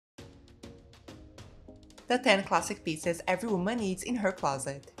the 10 classic pieces every woman needs in her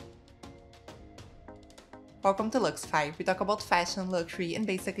closet. Welcome to Luxify. We talk about fashion, luxury, and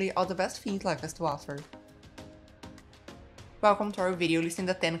basically all the best things life has to offer. Welcome to our video listing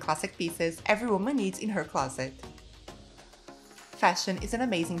the 10 classic pieces every woman needs in her closet. Fashion is an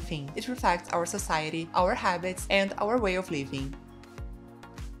amazing thing. It reflects our society, our habits, and our way of living.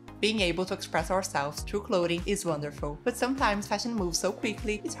 Being able to express ourselves through clothing is wonderful, but sometimes fashion moves so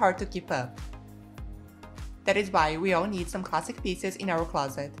quickly it's hard to keep up. That is why we all need some classic pieces in our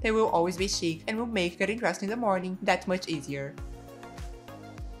closet. They will always be chic and will make getting dressed in the morning that much easier.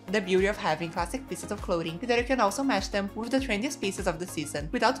 The beauty of having classic pieces of clothing is that you can also match them with the trendiest pieces of the season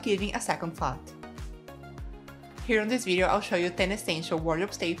without giving a second thought. Here on this video I'll show you 10 essential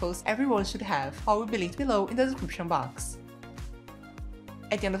wardrobe staples everyone should have, all will be linked below in the description box.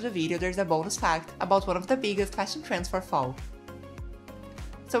 At the end of the video there's a bonus fact about one of the biggest fashion trends for fall.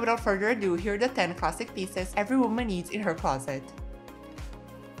 So without further ado, here are the 10 classic pieces every woman needs in her closet.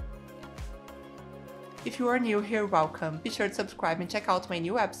 If you are new here, welcome. Be sure to subscribe and check out my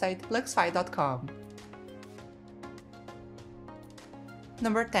new website, luxify.com.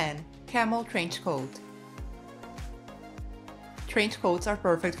 Number 10. Camel Trench Coat. Trench coats are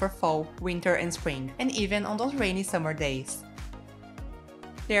perfect for fall, winter and spring, and even on those rainy summer days.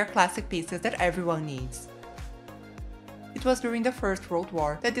 They are classic pieces that everyone needs. It was during the First World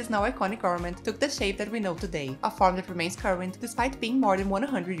War that this now iconic garment took the shape that we know today, a form that remains current despite being more than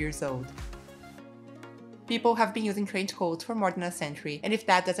 100 years old. People have been using trench coats for more than a century, and if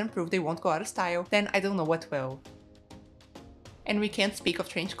that doesn't prove they won't go out of style, then I don't know what will. And we can't speak of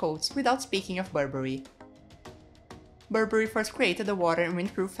trench coats without speaking of Burberry. Burberry first created a water and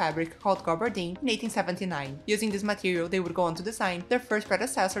windproof fabric called gabardine in 1879. Using this material, they would go on to design their first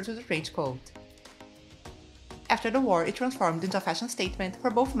predecessor to the trench coat. After the war, it transformed into a fashion statement for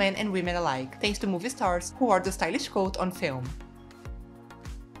both men and women alike, thanks to movie stars who wore the stylish coat on film.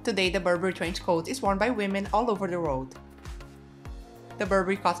 Today, the Burberry trench coat is worn by women all over the world. The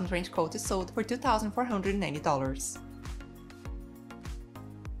Burberry cotton trench coat is sold for $2,490.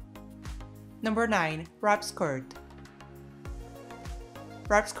 Number 9. Wrap skirt.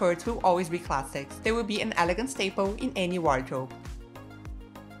 Wrap skirts will always be classics. They will be an elegant staple in any wardrobe.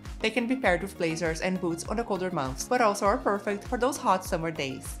 They can be paired with blazers and boots on the colder months, but also are perfect for those hot summer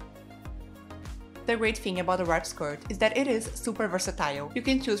days. The great thing about a wrap skirt is that it is super versatile. You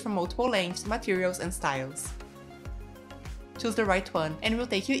can choose from multiple lengths, materials, and styles. Choose the right one and it will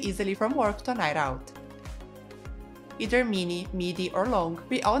take you easily from work to a night out. Either mini, midi, or long,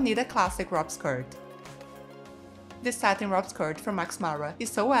 we all need a classic wrap skirt. This satin wrap skirt from Max Mara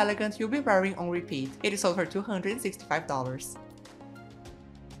is so elegant you'll be wearing on repeat. It is sold for $265.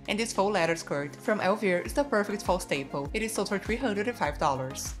 And this faux leather skirt from Elvire is the perfect fall staple. It is sold for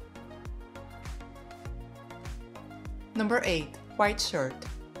 $305. Number 8. White shirt.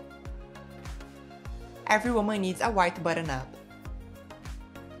 Every woman needs a white button-up.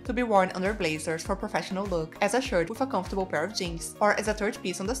 To be worn under blazers for professional look, as a shirt with a comfortable pair of jeans, or as a third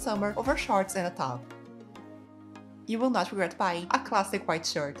piece on the summer over shorts and a top. You will not regret buying a classic white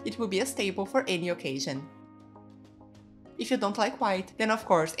shirt. It will be a staple for any occasion. If you don't like white, then of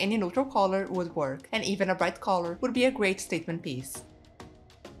course any neutral color would work, and even a bright color would be a great statement piece.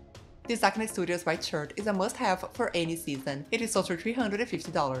 This Acne Studios white shirt is a must-have for any season. It is sold for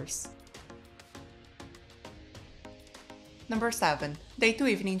 $350. Number 7. Day to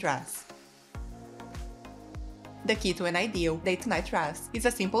evening dress. The key to an ideal day-to-night dress is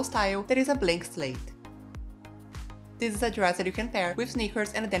a simple style that is a blank slate. This is a dress that you can pair with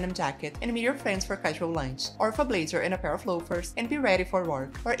sneakers and a denim jacket and meet your friends for casual lunch, or with a blazer and a pair of loafers and be ready for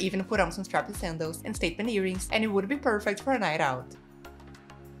work, or even put on some strappy sandals and statement earrings and it would be perfect for a night out.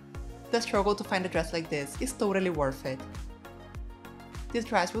 The struggle to find a dress like this is totally worth it. This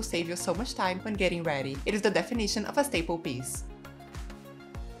dress will save you so much time when getting ready. It is the definition of a staple piece.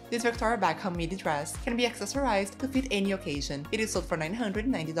 This Victoria Beckham midi dress can be accessorized to fit any occasion. It is sold for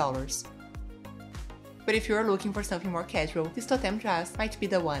 $990. But if you are looking for something more casual, this totem dress might be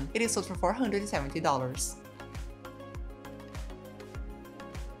the one. It is sold for $470.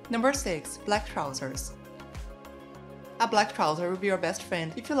 Number 6. Black trousers. A black trouser will be your best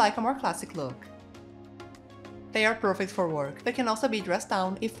friend if you like a more classic look. They are perfect for work, but can also be dressed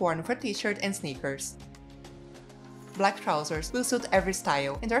down if worn with a t-shirt and sneakers. Black trousers will suit every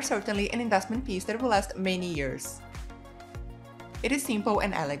style and are certainly an investment piece that will last many years. It is simple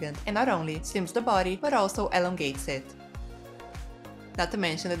and elegant, and not only slims the body, but also elongates it. Not to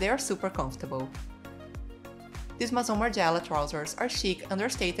mention that they are super comfortable. These Maison Margiela trousers are chic,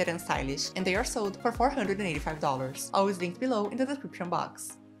 understated, and stylish, and they are sold for $485, always linked below in the description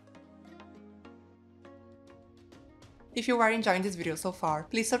box. If you are enjoying this video so far,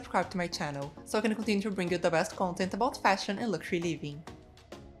 please subscribe to my channel so I can continue to bring you the best content about fashion and luxury living.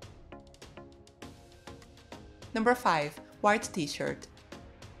 Number 5. White t-shirt.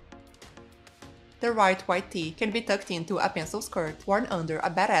 The right white tee can be tucked into a pencil skirt, worn under a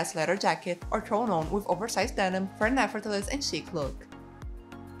badass leather jacket, or thrown on with oversized denim for an effortless and chic look.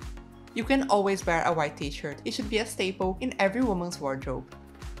 You can always wear a white t-shirt. It should be a staple in every woman's wardrobe.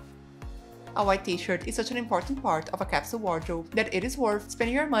 A white t-shirt is such an important part of a capsule wardrobe that it is worth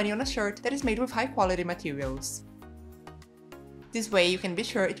spending your money on a shirt that is made with high-quality materials. This way you can be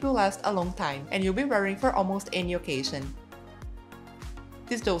sure it will last a long time and you'll be wearing for almost any occasion.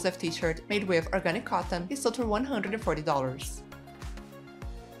 This Joseph t-shirt made with organic cotton is sold for $140.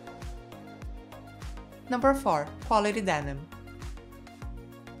 Number 4. Quality denim.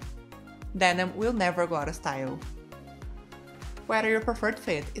 Denim will never go out of style. Whether your preferred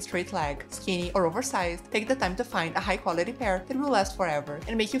fit is straight leg, skinny, or oversized, take the time to find a high-quality pair that will last forever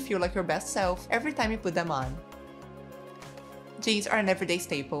and make you feel like your best self every time you put them on. Jeans are an everyday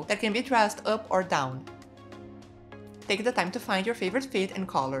staple that can be dressed up or down. Take the time to find your favorite fit and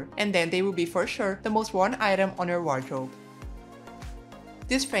color, and then they will be for sure the most worn item on your wardrobe.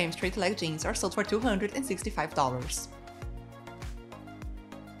 These frame straight leg jeans are sold for $265.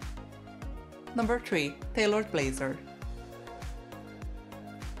 Number 3. Tailored blazer.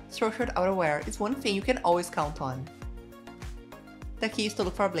 Structured outerwear is one thing you can always count on. The key is to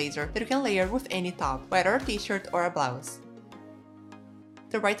look for a blazer that you can layer with any top, whether a t-shirt or a blouse.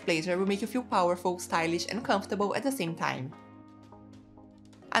 The right blazer will make you feel powerful, stylish, and comfortable at the same time.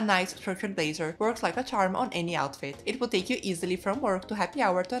 A nice structured blazer works like a charm on any outfit. It will take you easily from work to happy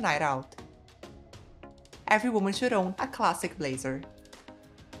hour to a night out. Every woman should own a classic blazer.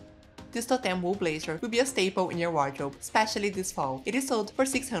 This totem wool blazer will be a staple in your wardrobe, especially this fall. It is sold for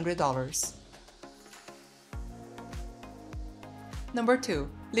 $600. Number 2.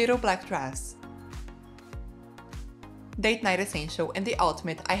 Little black dress. Date night essential and the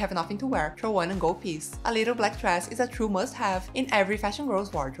ultimate I have nothing to wear throw on and go piece. A little black dress is a true must-have in every fashion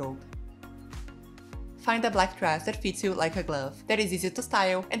girl's wardrobe. Find a black dress that fits you like a glove, that is easy to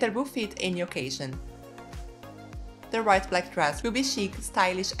style, and that will fit any occasion. The right black dress will be chic,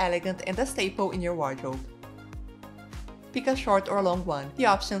 stylish, elegant, and a staple in your wardrobe. Pick a short or long one. The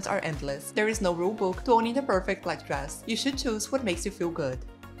options are endless. There is no rule book to owning the perfect black dress. You should choose what makes you feel good.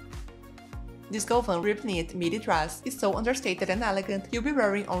 This Govan ripped knit midi dress is so understated and elegant, you'll be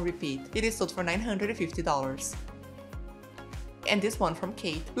wearing on repeat. It is sold for $950. And this one from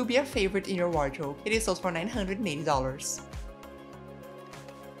Kate will be a favorite in your wardrobe. It is sold for $980.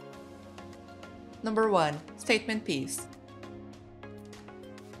 Number 1. Statement piece.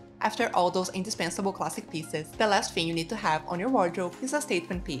 After all those indispensable classic pieces, the last thing you need to have on your wardrobe is a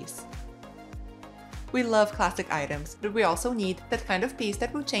statement piece. We love classic items, but we also need that kind of piece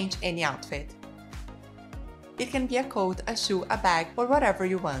that will change any outfit. It can be a coat, a shoe, a bag, or whatever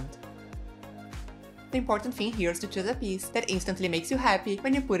you want. The important thing here is to choose a piece that instantly makes you happy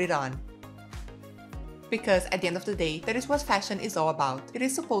when you put it on. Because at the end of the day, that is what fashion is all about. It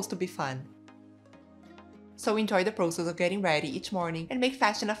is supposed to be fun. So enjoy the process of getting ready each morning and make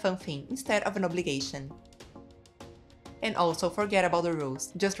fashion a fun thing instead of an obligation. And also forget about the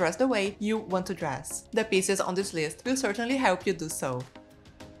rules, just dress the way you want to dress. The pieces on this list will certainly help you do so.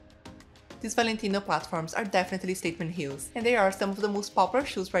 These Valentino platforms are definitely statement heels, and they are some of the most popular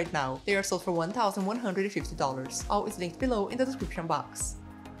shoes right now. They are sold for $1,150. All is linked below in the description box.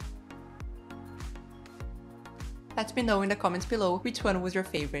 Let me know in the comments below which one was your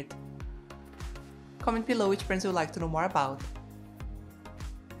favorite. Comment below which brands you'd like to know more about.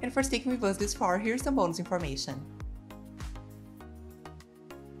 And for sticking with us this far, here's some bonus information.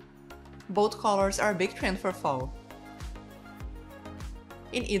 Bold colors are a big trend for fall.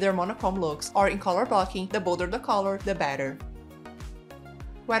 In either monochrome looks or in color blocking, the bolder the color, the better.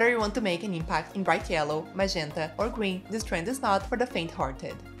 Whether you want to make an impact in bright yellow, magenta, or green, this trend is not for the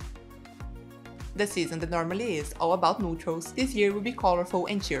faint-hearted. The season that normally is all about neutrals, this year will be colorful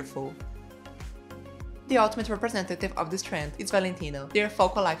and cheerful. The ultimate representative of this trend is Valentino. Their fall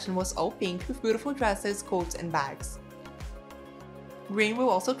collection was all pink with beautiful dresses, coats, and bags. Green will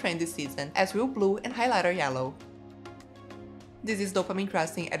also trend this season, as will blue and highlighter yellow. This is dopamine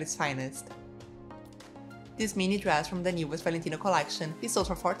dressing at its finest. This mini dress from the newest Valentino collection is sold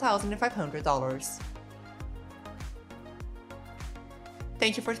for $4,500.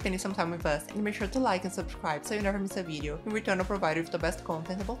 Thank you for spending some time with us, and make sure to like and subscribe so you never miss a video. In return, I'll provide you with the best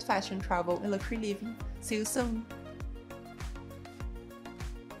content about fashion, travel, and luxury living. See you soon!